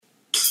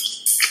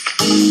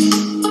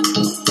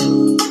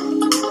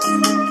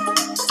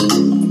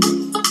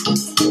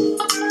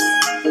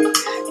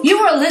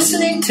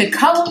to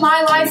Color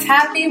My Life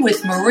Happy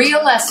with Maria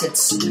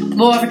Lessitz,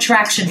 Law of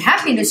Attraction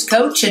happiness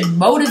coach and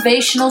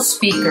motivational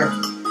speaker.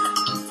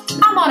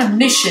 I'm on a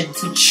mission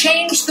to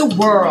change the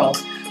world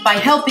by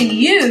helping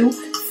you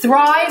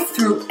thrive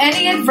through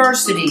any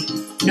adversity,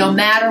 no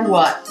matter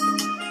what.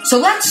 So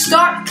let's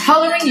start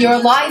coloring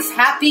your life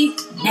happy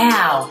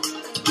now.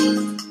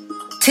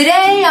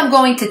 Today I'm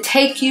going to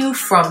take you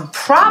from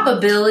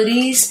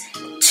probabilities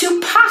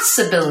to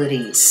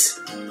possibilities.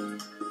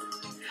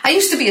 I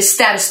used to be a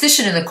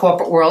statistician in the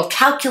corporate world,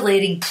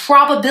 calculating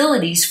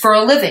probabilities for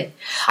a living,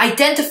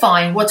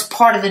 identifying what's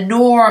part of the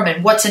norm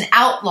and what's an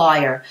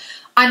outlier.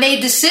 I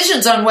made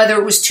decisions on whether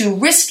it was too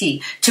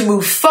risky to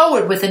move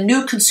forward with a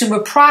new consumer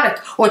product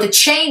or to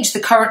change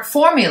the current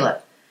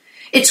formula.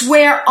 It's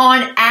where,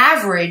 on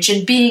average,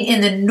 and being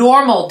in the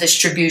normal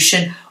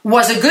distribution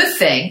was a good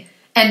thing,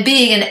 and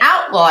being an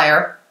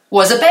outlier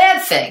was a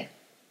bad thing.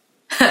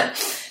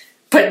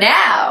 But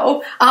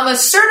now, I'm a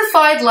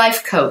certified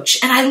life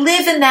coach, and I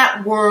live in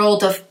that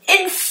world of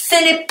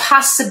infinite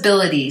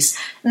possibilities,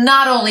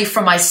 not only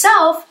for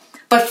myself,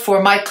 but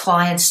for my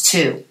clients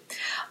too.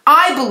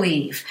 I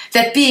believe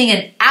that being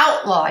an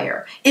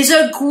outlier is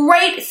a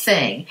great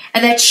thing,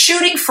 and that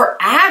shooting for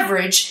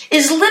average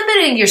is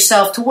limiting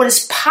yourself to what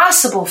is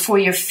possible for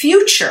your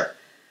future.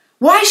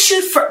 Why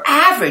shoot for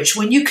average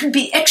when you can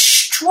be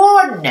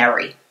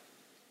extraordinary?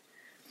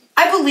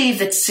 I believe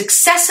that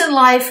success in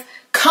life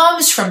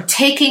comes from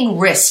taking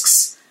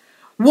risks,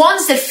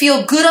 ones that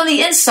feel good on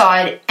the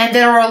inside and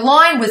that are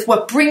aligned with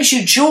what brings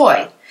you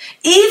joy,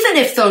 even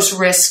if those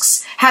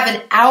risks have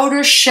an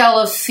outer shell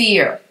of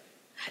fear.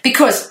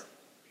 Because,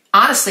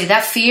 honestly,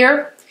 that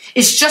fear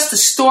is just a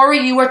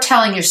story you are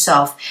telling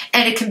yourself,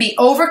 and it can be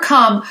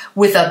overcome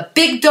with a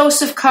big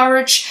dose of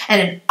courage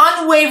and an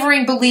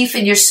unwavering belief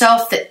in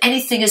yourself that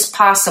anything is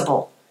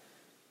possible.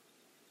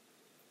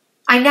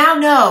 I now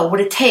know what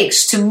it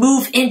takes to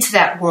move into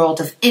that world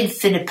of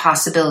infinite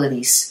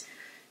possibilities,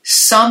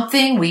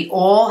 something we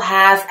all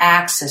have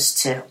access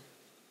to.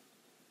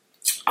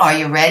 Are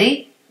you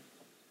ready?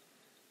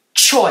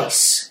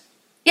 Choice.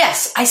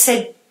 Yes, I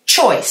said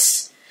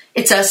choice.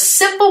 It's a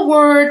simple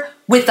word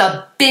with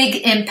a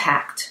big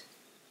impact.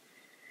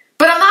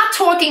 But I'm not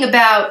talking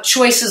about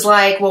choices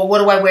like, well, what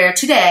do I wear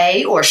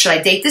today? Or should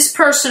I date this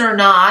person or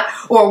not?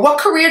 Or what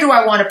career do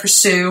I want to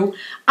pursue?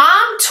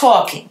 I'm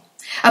talking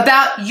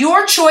about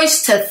your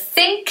choice to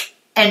think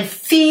and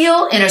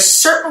feel in a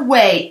certain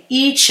way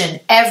each and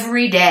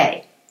every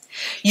day.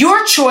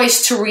 Your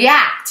choice to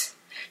react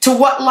to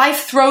what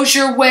life throws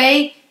your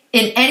way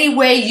in any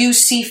way you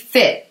see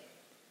fit.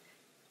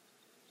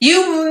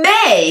 You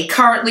may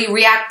currently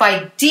react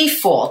by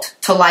default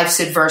to life's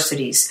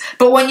adversities,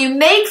 but when you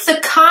make the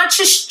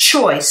conscious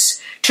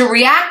choice to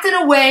react in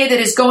a way that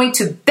is going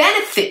to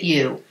benefit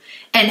you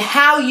and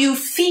how you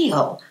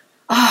feel,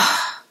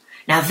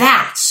 now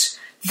that's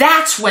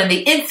when the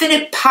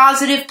infinite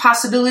positive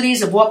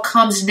possibilities of what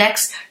comes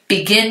next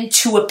begin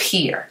to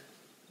appear.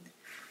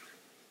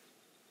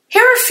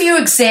 Here are a few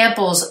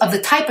examples of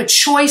the type of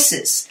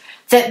choices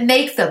that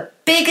make the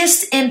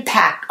biggest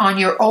impact on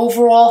your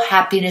overall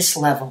happiness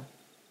level.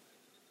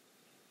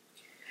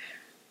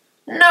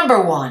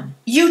 Number 1,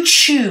 you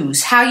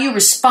choose how you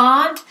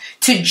respond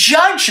to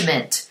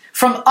judgment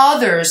from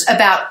others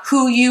about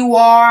who you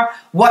are,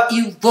 what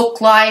you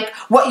look like,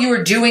 what you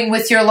are doing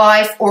with your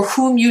life, or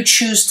whom you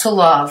choose to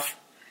love.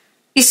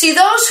 You see,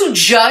 those who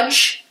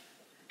judge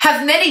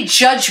have many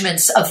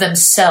judgments of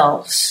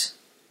themselves.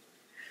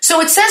 So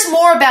it says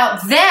more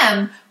about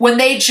them when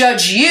they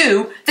judge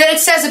you than it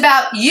says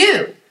about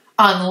you,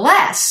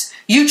 unless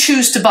you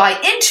choose to buy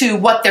into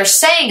what they're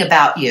saying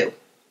about you.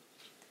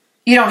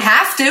 You don't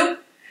have to.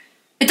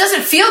 It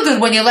doesn't feel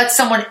good when you let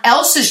someone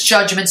else's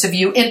judgments of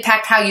you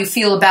impact how you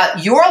feel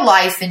about your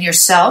life and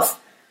yourself.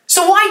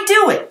 So why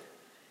do it?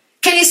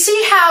 Can you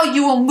see how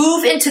you will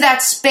move into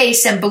that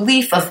space and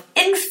belief of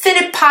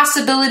infinite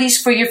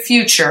possibilities for your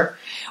future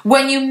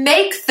when you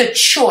make the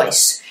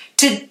choice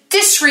to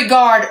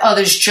disregard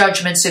others'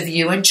 judgments of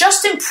you and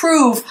just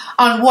improve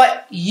on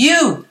what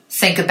you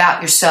think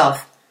about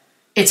yourself?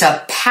 It's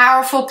a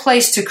powerful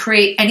place to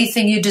create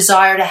anything you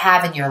desire to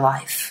have in your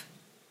life.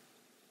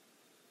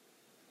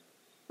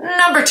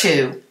 Number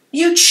 2,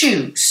 you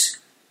choose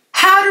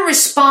how to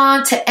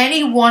respond to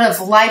any one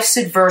of life's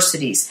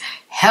adversities: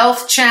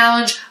 health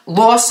challenge,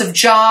 loss of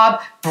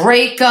job,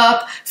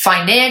 breakup,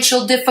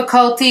 financial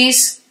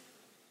difficulties.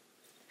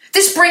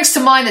 This brings to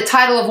mind the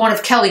title of one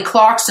of Kelly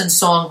Clarkson's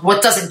songs,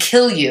 What Doesn't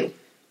Kill You?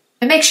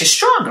 It makes you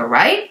stronger,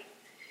 right?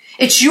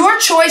 It's your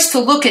choice to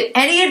look at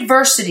any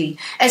adversity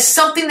as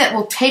something that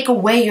will take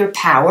away your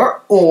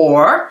power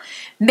or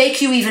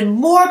make you even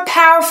more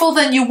powerful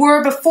than you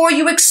were before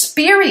you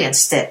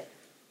experienced it.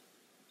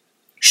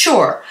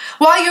 Sure,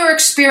 while you're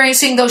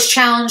experiencing those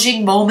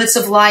challenging moments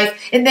of life,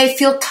 it may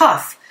feel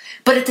tough,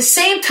 but at the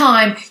same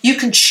time, you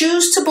can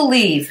choose to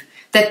believe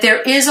that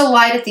there is a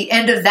light at the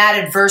end of that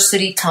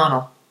adversity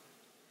tunnel.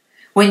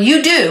 When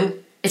you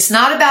do, it's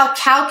not about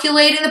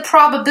calculating the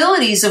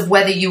probabilities of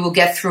whether you will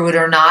get through it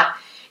or not.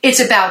 It's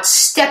about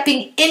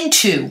stepping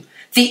into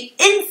the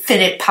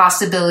infinite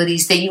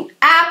possibilities that you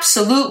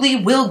absolutely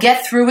will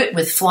get through it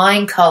with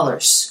flying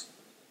colors.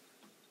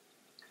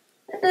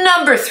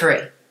 Number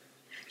 3,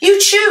 you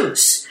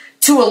choose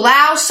to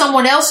allow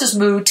someone else's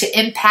mood to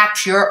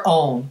impact your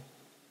own.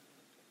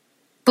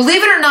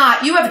 Believe it or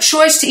not, you have a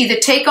choice to either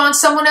take on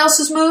someone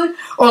else's mood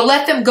or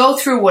let them go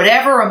through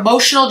whatever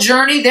emotional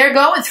journey they're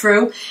going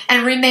through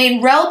and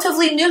remain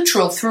relatively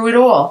neutral through it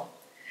all.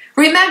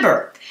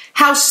 Remember,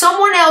 how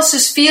someone else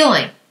is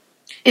feeling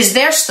is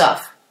their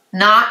stuff,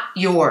 not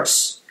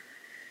yours.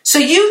 So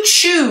you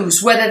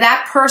choose whether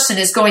that person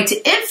is going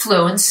to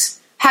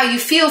influence how you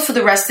feel for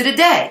the rest of the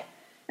day.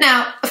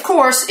 Now, of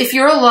course, if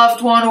your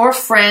loved one or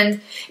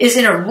friend is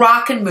in a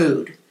rockin'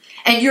 mood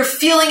and you're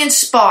feeling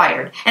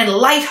inspired and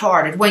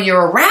lighthearted when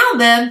you're around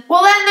them,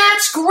 well, then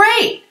that's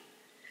great.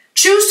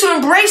 Choose to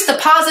embrace the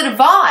positive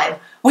vibe.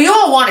 We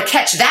all want to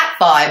catch that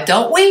vibe,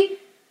 don't we?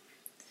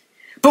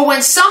 But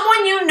when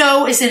someone you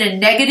know is in a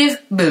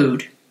negative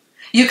mood,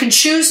 you can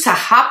choose to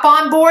hop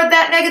on board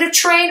that negative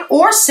train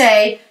or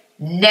say,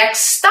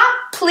 "Next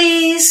stop,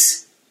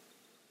 please."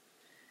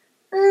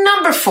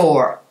 Number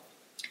 4,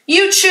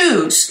 you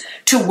choose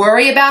to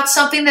worry about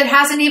something that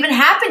hasn't even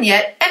happened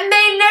yet and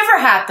may never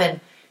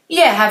happen.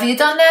 Yeah, have you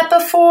done that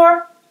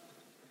before?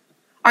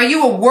 Are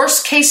you a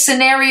worst-case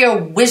scenario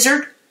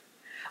wizard?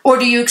 Or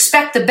do you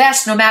expect the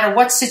best no matter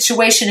what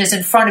situation is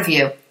in front of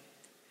you?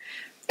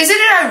 Isn't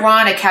it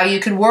ironic how you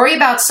can worry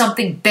about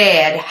something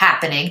bad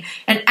happening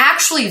and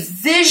actually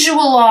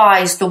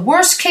visualize the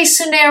worst-case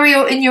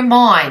scenario in your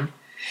mind?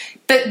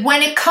 But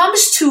when it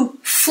comes to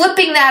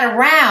flipping that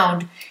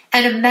around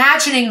and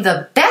imagining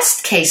the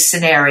best-case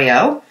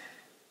scenario,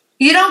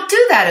 you don't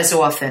do that as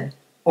often,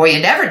 or you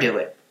never do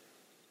it.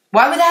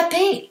 Why would that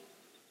be?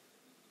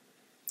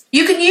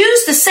 You can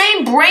use the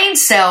same brain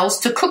cells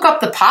to cook up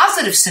the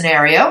positive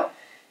scenario.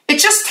 It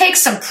just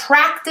takes some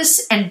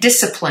practice and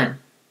discipline.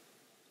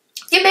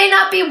 You may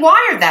not be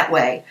wired that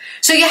way,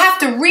 so you have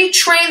to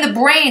retrain the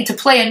brain to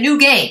play a new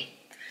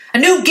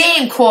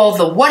game called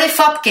the what if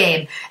up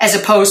game as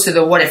opposed to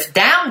the what if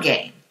down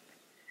game.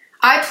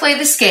 I play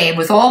this game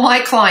with all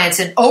my clients,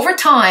 and over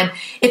time,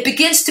 it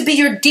begins to be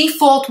your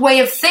default way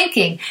of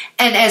thinking,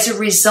 and as a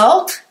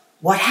result,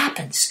 what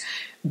happens?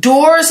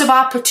 Doors of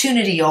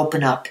opportunity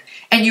open up,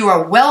 and you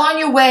are well on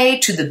your way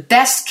to the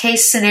best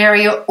case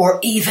scenario or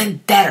even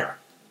better.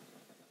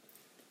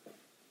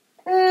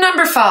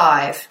 Number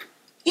 5,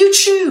 you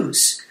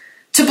choose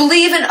to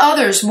believe in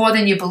others more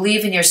than you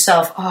believe in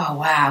yourself. Oh,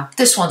 wow,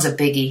 this one's a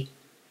biggie.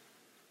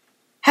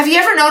 Have you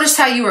ever noticed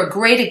how you are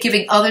great at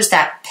giving others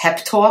that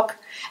pep talk,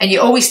 and you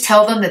always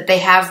tell them that they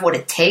have what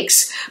it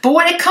takes? But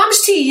when it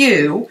comes to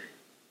you,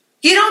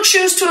 you don't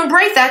choose to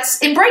embrace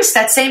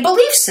that same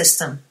belief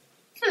system.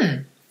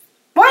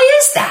 Why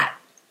is that?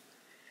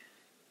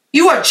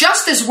 You are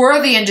just as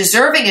worthy and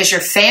deserving as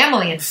your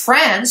family and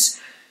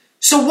friends.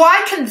 So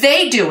why can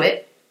they do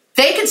it?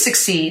 They can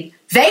succeed.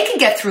 They can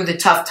get through the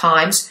tough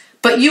times,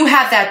 but you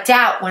have that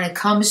doubt when it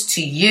comes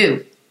to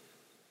you.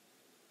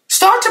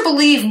 Start to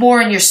believe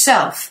more in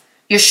yourself,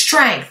 your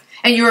strength,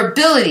 and your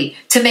ability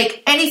to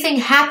make anything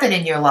happen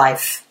in your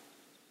life.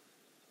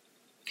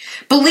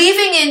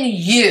 Believing in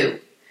you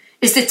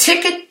is the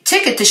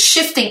ticket to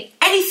shifting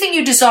anything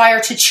you desire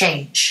to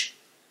change.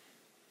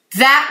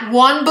 That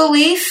one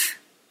belief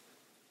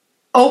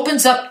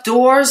opens up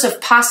doors of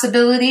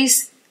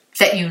possibilities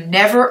that you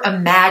never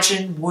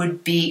imagined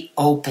would be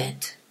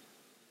opened.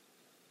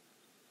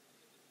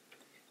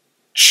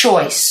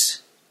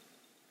 Choice.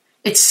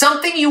 It's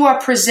something you are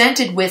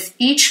presented with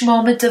each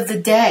moment of the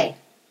day.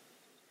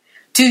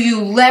 Do you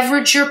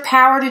leverage your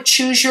power to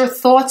choose your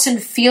thoughts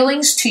and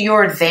feelings to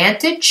your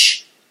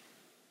advantage?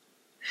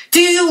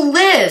 Do you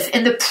live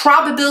in the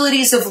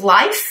probabilities of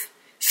life,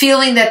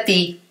 feeling that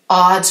the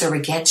odds are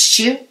against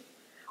you?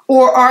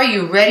 Or are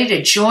you ready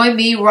to join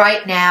me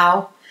right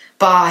now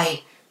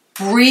by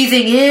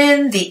breathing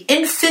in the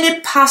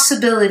infinite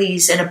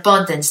possibilities and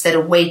abundance that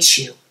awaits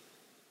you,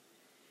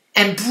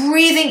 and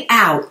breathing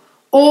out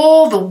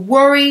all the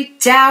worry,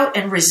 doubt,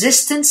 and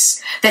resistance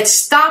that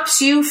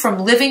stops you from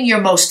living your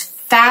most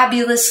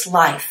fabulous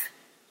life?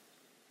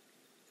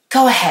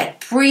 Go ahead,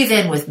 breathe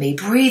in with me.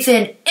 Breathe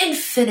in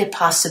infinite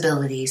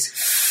possibilities.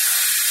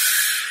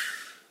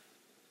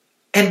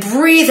 And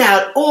breathe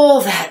out all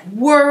that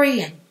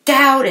worry and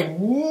doubt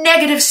and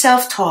negative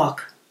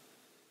self-talk.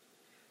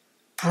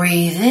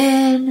 Breathe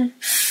in,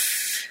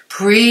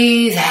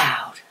 breathe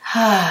out.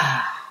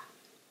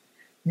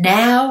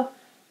 Now,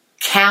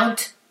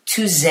 count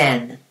to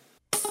Zen.